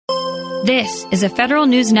This is a Federal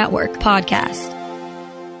News Network podcast.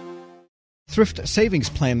 Thrift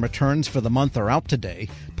Savings Plan returns for the month are out today.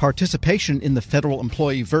 Participation in the federal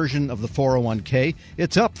employee version of the 401k,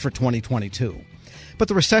 it's up for 2022. But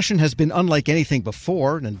the recession has been unlike anything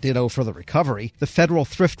before, and ditto for the recovery. The Federal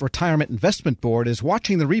Thrift Retirement Investment Board is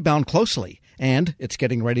watching the rebound closely, and it's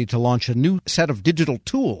getting ready to launch a new set of digital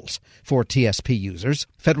tools for TSP users.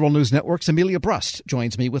 Federal News Network's Amelia Brust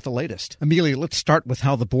joins me with the latest. Amelia, let's start with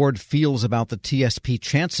how the board feels about the TSP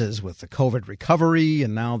chances with the COVID recovery,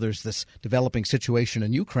 and now there's this developing situation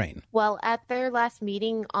in Ukraine. Well, at their last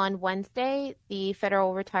meeting on Wednesday, the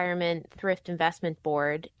Federal Retirement Thrift Investment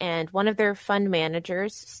Board and one of their fund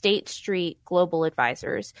managers, State Street Global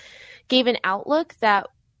Advisors, gave an outlook that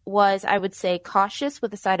was, I would say, cautious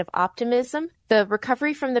with a side of optimism. The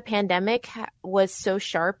recovery from the pandemic was so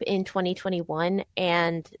sharp in 2021,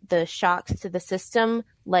 and the shocks to the system,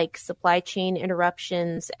 like supply chain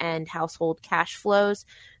interruptions and household cash flows,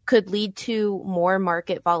 could lead to more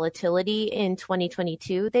market volatility in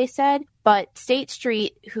 2022, they said. But State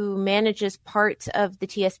Street, who manages parts of the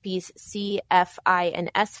TSP's C, F, I,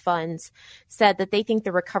 and S funds, said that they think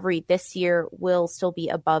the recovery this year will still be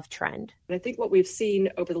above trend. And I think what we've seen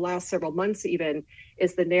over the last several months even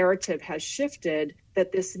is the narrative has shifted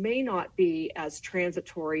that this may not be as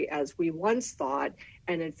transitory as we once thought.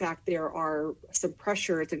 And in fact, there are some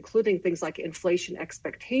pressures, including things like inflation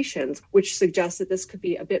expectations, which suggest that this could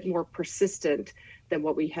be a bit more persistent than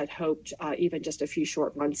what we had hoped even just a few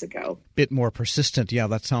short months ago. Bit more persistent. Yeah,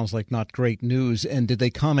 that sounds like not great news. And did they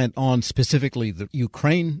comment on specifically the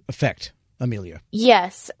Ukraine effect, Amelia?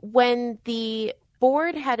 Yes. When the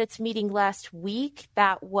board had its meeting last week,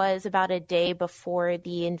 that was about a day before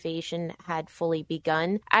the invasion had fully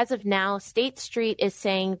begun. As of now, State Street is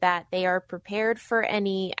saying that they are prepared for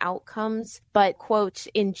any outcomes, but, quote,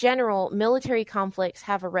 in general, military conflicts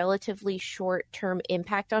have a relatively short-term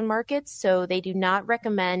impact on markets, so they do not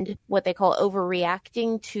recommend what they call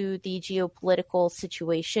overreacting to the geopolitical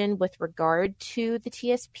situation with regard to the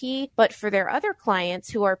TSP. But for their other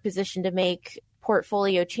clients who are positioned to make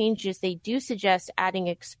portfolio changes, they do suggest adding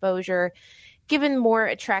exposure given more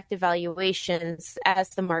attractive valuations as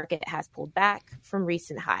the market has pulled back from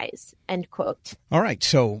recent highs, end quote. All right,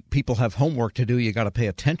 so people have homework to do. You got to pay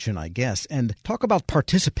attention, I guess. And talk about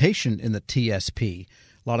participation in the TSP.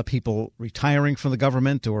 A lot of people retiring from the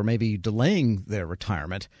government or maybe delaying their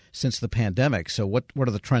retirement since the pandemic. So what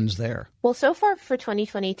are the trends there? Well, so far for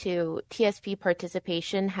 2022, TSP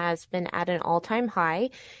participation has been at an all-time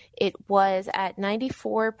high. It was at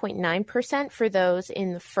 94.9% for those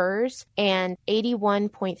in the FERS and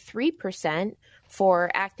 81.3%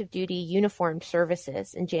 for active duty uniformed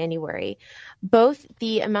services in January. Both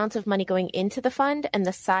the amounts of money going into the fund and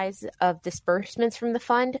the size of disbursements from the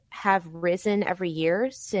fund have risen every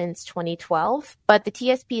year since 2012, but the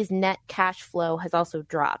TSP's net cash flow has also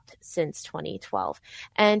dropped since 2012.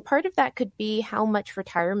 And part of that could be how much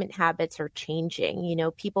retirement habits are changing. You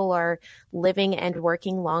know, people are living and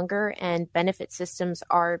working longer, and benefit systems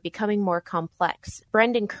are becoming more complex.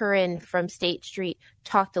 Brendan Curran from State Street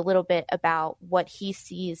talked a little bit about what he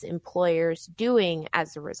sees employers doing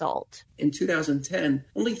as a result. In 2010,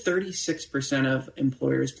 only 36% of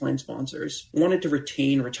employers' plan sponsors wanted to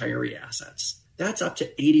retain retiree assets. That's up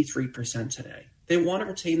to 83% today. They want to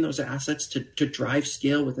retain those assets to drive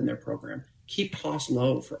scale within their program, keep costs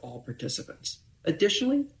low for all participants.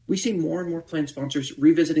 Additionally, we see more and more plan sponsors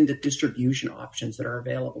revisiting the distribution options that are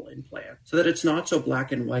available in plan so that it's not so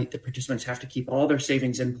black and white that participants have to keep all their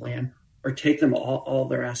savings in plan or take them all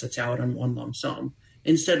their assets out on one lump sum.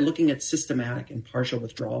 Instead, looking at systematic and partial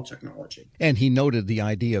withdrawal technology. And he noted the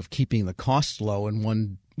idea of keeping the costs low, and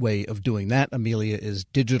one way of doing that, Amelia, is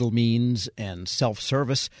digital means and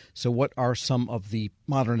self-service. So what are some of the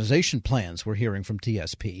modernization plans we're hearing from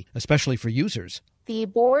TSP, especially for users? The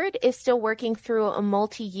board is still working through a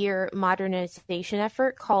multi-year modernization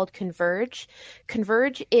effort called Converge.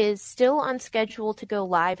 Converge is still on schedule to go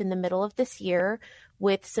live in the middle of this year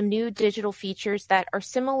with some new digital features that are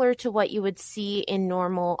similar to what you would see in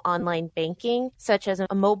normal online banking, such as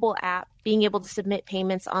a mobile app, being able to submit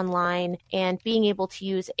payments online, and being able to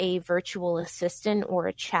use a virtual assistant or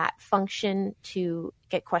a chat function to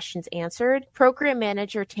get questions answered. Program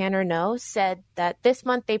manager Tanner No said that this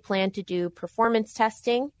month they plan to do performance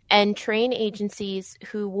testing and train agencies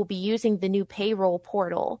who will be using the new payroll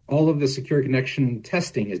portal. All of the secure connection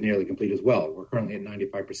testing is nearly complete as well. We're currently at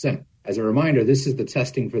 95%. As a reminder, this is the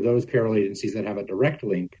testing for those payroll agencies that have a direct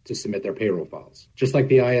link to submit their payroll files. Just like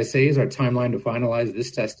the ISAs, our timeline to finalize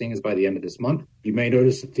this testing is by the end of this month. You may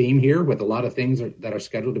notice a theme here with a lot of things that are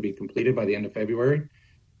scheduled to be completed by the end of February.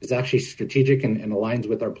 It's actually strategic and aligns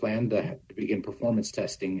with our plan to begin performance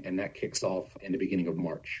testing, and that kicks off in the beginning of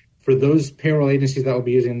March. For those payroll agencies that will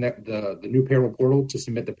be using the new payroll portal to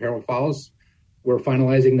submit the payroll files, we're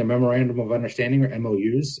finalizing the Memorandum of Understanding, or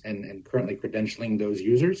MOUs, and currently credentialing those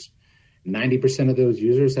users. 90% of those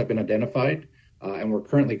users have been identified, and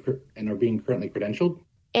are being currently credentialed.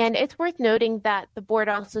 And it's worth noting that the board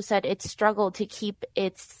also said it struggled to keep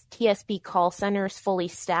its TSP call centers fully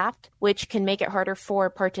staffed, which can make it harder for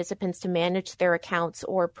participants to manage their accounts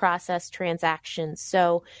or process transactions.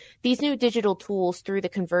 So these new digital tools through the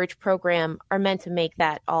Converge program are meant to make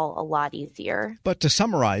that all a lot easier. But to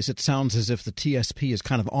summarize, it sounds as if the TSP is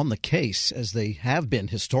kind of on the case, as they have been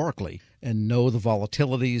historically, and know the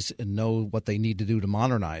volatilities and know what they need to do to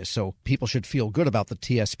modernize. So people should feel good about the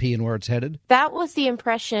TSP and where it's headed. That was the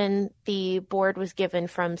impression the board was given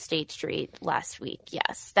from State Street last week,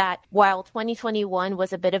 yes. That while 2021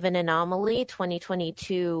 was a bit of an anomaly,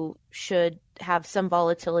 2022 should have some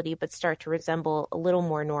volatility but start to resemble a little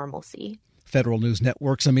more normalcy. Federal News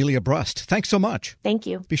Network's Amelia Brust. Thanks so much. Thank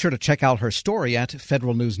you. Be sure to check out her story at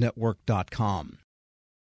federalnewsnetwork.com.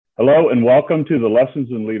 Hello and welcome to the Lessons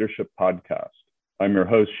in Leadership podcast. I'm your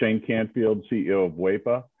host, Shane Canfield, CEO of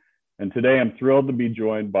WEPA, and today I'm thrilled to be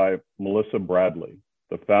joined by Melissa Bradley,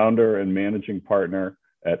 the founder and managing partner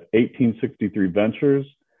at 1863 Ventures,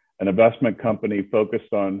 an investment company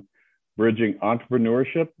focused on bridging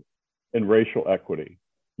entrepreneurship and racial equity,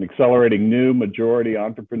 and accelerating new majority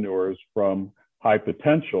entrepreneurs from high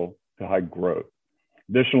potential to high growth.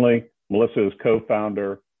 Additionally, Melissa is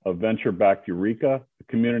co-founder of Venture-Backed Eureka, a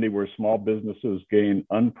community where small businesses gain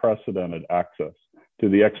unprecedented access to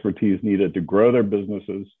the expertise needed to grow their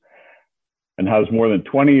businesses, and has more than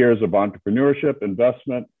 20 years of entrepreneurship,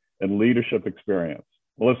 investment, and leadership experience.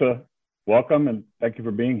 Melissa, welcome, and thank you for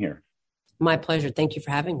being here. My pleasure. Thank you for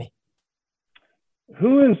having me.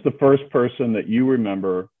 Who is the first person that you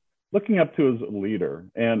remember looking up to as a leader,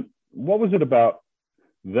 and what was it about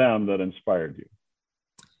them that inspired you?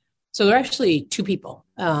 So there are actually two people.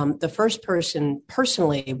 The first person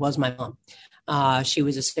personally was my mom. She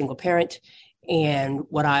was a single parent. And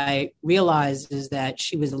what I realized is that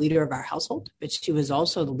she was the leader of our household, but she was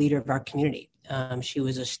also the leader of our community. She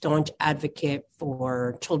was a staunch advocate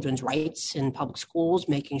for children's rights in public schools,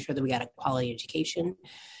 making sure that we got a quality education.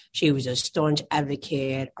 She was a staunch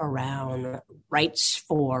advocate around rights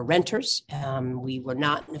for renters. We were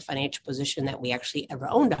not in a financial position that we actually ever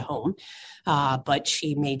owned a home, but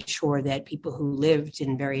she made sure that people who lived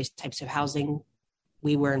in various types of housing,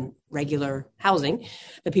 we were in regular housing,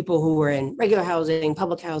 the people who were in regular housing,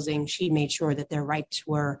 public housing, she made sure that their rights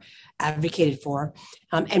were advocated for,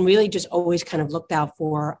 and really just always kind of looked out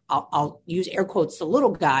for, I'll use air quotes, the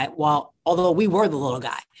little guy, although we were the little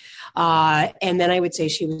guy. And then I would say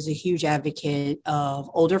she was a huge advocate of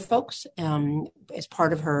older folks. As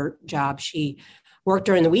part of her job, she worked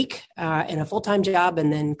during the week in a full-time job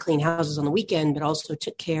and then cleaned houses on the weekend, but also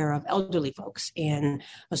took care of elderly folks and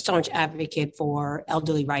a staunch advocate for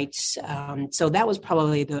elderly rights. So that was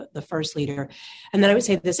probably the first leader. And then I would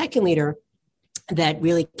say the second leader that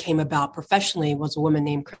really came about professionally was a woman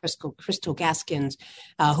named Crystal Gaskins,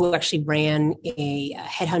 who actually ran a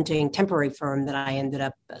headhunting temporary firm that I ended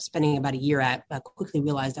up spending about a year at. I quickly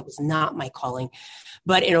realized that was not my calling.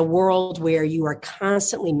 But in a world where you are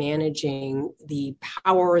constantly managing the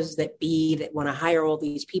powers that be that want to hire all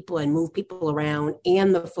these people and move people around,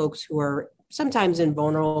 and the folks who are sometimes in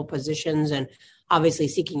vulnerable positions and obviously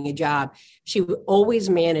seeking a job, she would always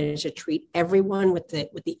manage to treat everyone with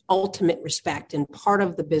the ultimate respect. And part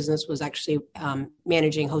of the business was actually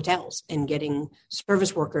managing hotels and getting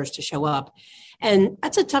service workers to show up. And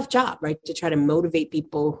that's a tough job, right? To try to motivate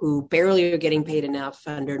people who barely are getting paid enough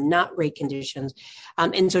under not great conditions.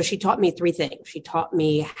 And so she taught me three things. She taught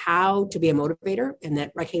me how to be a motivator, and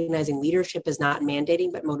that recognizing leadership is not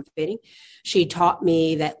mandating, but motivating. She taught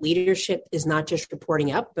me that leadership is not just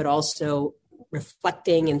reporting up, but also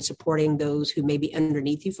reflecting and supporting those who may be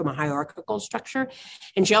underneath you from a hierarchical structure.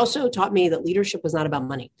 And she also taught me that leadership was not about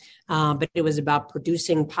money, but it was about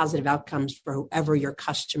producing positive outcomes for whoever your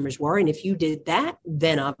customers were. And if you did that,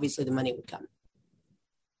 then obviously the money would come.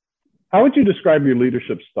 How would you describe your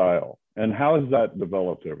leadership style, and how has that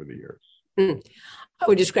developed over the years? I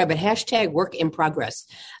would describe it #work in progress.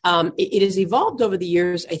 It has evolved over the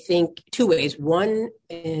years, I think, two ways. One,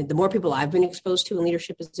 the more people I've been exposed to in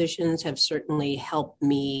leadership positions have certainly helped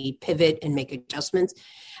me pivot and make adjustments.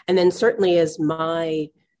 And then certainly as my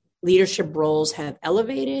leadership roles have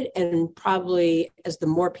elevated, and probably as the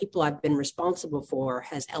more people I've been responsible for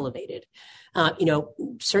has elevated.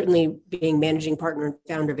 Certainly being managing partner and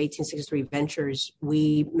founder of 1863 Ventures,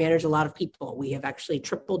 we manage a lot of people. We have actually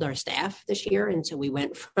tripled our staff this year. And so we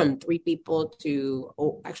went from 3 people to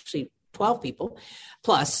 12 people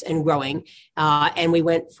plus and growing. And we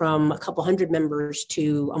went from a couple hundred members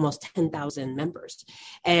to almost 10,000 members.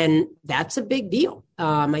 And that's a big deal.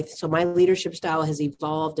 So my leadership style has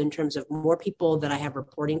evolved in terms of more people that I have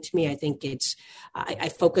reporting to me. I think I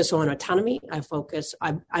focus on autonomy.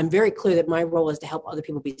 I'm very clear that my role is to help other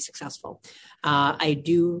people be successful. I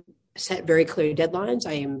do set very clear deadlines.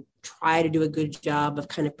 I try to do a good job of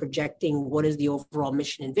kind of projecting what is the overall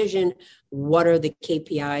mission and vision, what are the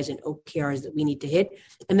KPIs and OKRs that we need to hit.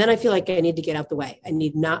 And then I feel like I need to get out the way. I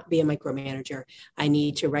need not be a micromanager. I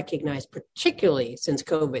need to recognize, particularly since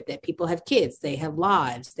COVID, that people have kids, they have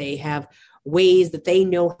lives, they have ways that they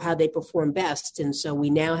know how they perform best. And so we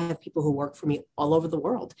now have people who work for me all over the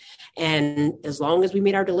world. And as long as we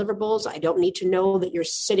meet our deliverables, I don't need to know that you're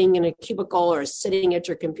sitting in a cubicle or sitting at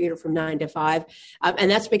your computer from 9 to 5. And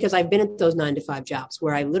that's because I've been at those 9 to 5 jobs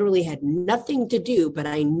where I literally had nothing to do, but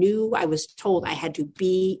I was told I had to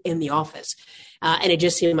be in the office. And it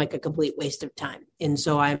just seemed like a complete waste of time. And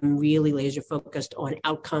so I'm really laser focused on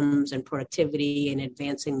outcomes and productivity and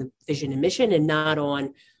advancing the vision and mission, and not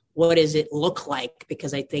on what does it look like?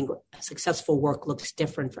 Because I think successful work looks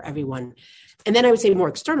different for everyone. And then I would say more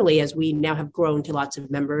externally, as we now have grown to lots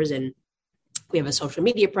of members and we have a social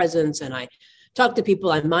media presence and I talk to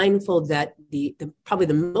people, I'm mindful that the probably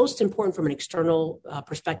the most important from an external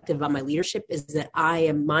perspective about my leadership is that I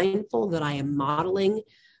am mindful that I am modeling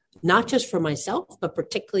not just for myself, but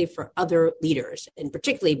particularly for other leaders, and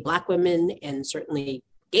particularly Black women and certainly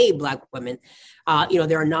gay Black women.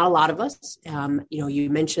 There are not a lot of us. You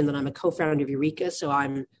mentioned that I'm a co-founder of Eureka, so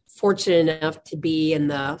I'm fortunate enough to be in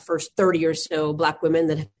the first 30 or so Black women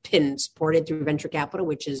that have been supported through venture capital,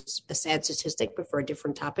 which is a sad statistic, but for a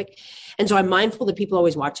different topic. And so I'm mindful that people are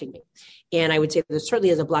always watching me. And I would say that certainly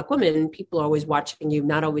as a Black woman, people are always watching you,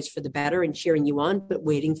 not always for the better and cheering you on, but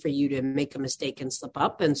waiting for you to make a mistake and slip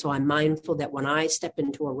up. And so I'm mindful that when I step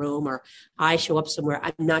into a room or I show up somewhere,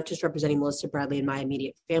 I'm not just representing Melissa Bradley and my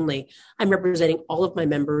immediate family. I'm representing all of my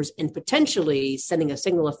members and potentially sending a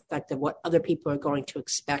signal effect of what other people are going to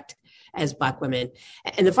expect as Black women.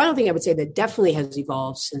 And the final thing I would say that definitely has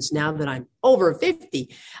evolved since now that I'm over 50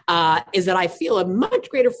 is that I feel a much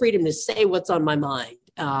greater freedom to say what's on my mind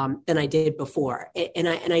than I did before. And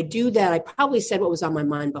I do that. I probably said what was on my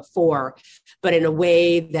mind before, but in a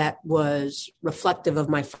way that was reflective of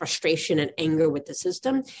my frustration and anger with the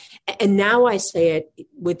system. And now I say it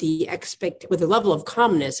with the level of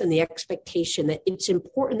calmness and the expectation that it's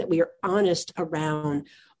important that we are honest around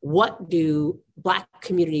what do Black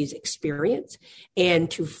communities experience, and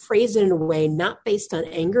to phrase it in a way not based on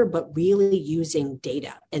anger, but really using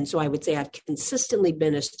data. And so I would say I've consistently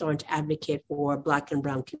been a staunch advocate for Black and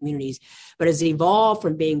brown communities, but has evolved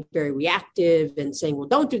from being very reactive and saying, well,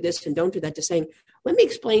 don't do this and don't do that, to saying, let me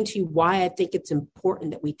explain to you why I think it's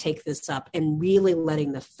important that we take this up, and really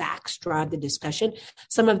letting the facts drive the discussion.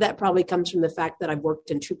 Some of that probably comes from the fact that I've worked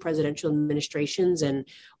in 2 presidential administrations, and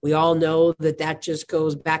we all know that just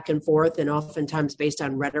goes back and forth and oftentimes based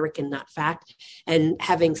on rhetoric and not fact. And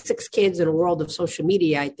having 6 kids in a world of social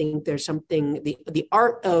media, I think there's something, the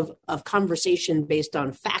art of conversation based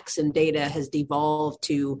on facts and data has devolved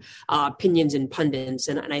to opinions and pundits.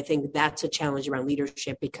 And I think that's a challenge around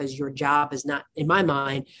leadership, because your job is not, in my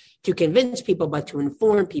mind, to convince people, but to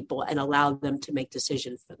inform people and allow them to make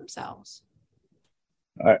decisions for themselves.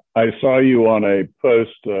 I saw you on a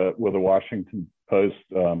post with a Washington Post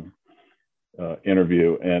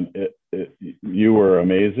interview, and you were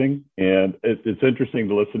amazing. And it's interesting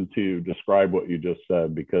to listen to you describe what you just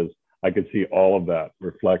said, because I could see all of that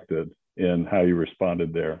reflected in how you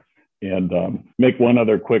responded there. And make one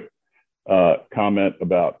other quick comment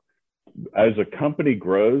about, as a company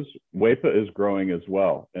grows, WEPA is growing as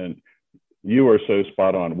well. And you are so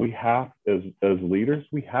spot on. We have, as leaders,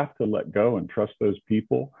 we have to let go and trust those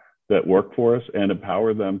people that work for us and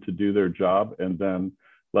empower them to do their job, and then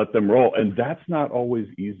let them roll. And that's not always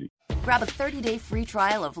easy. Grab a 30-day free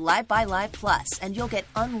trial of Live by Live Plus, and you'll get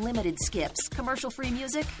unlimited skips, commercial-free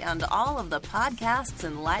music, and all of the podcasts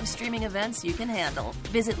and live streaming events you can handle.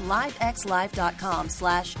 Visit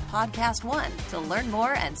livexlive.com/podcast1 to learn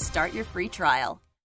more and start your free trial.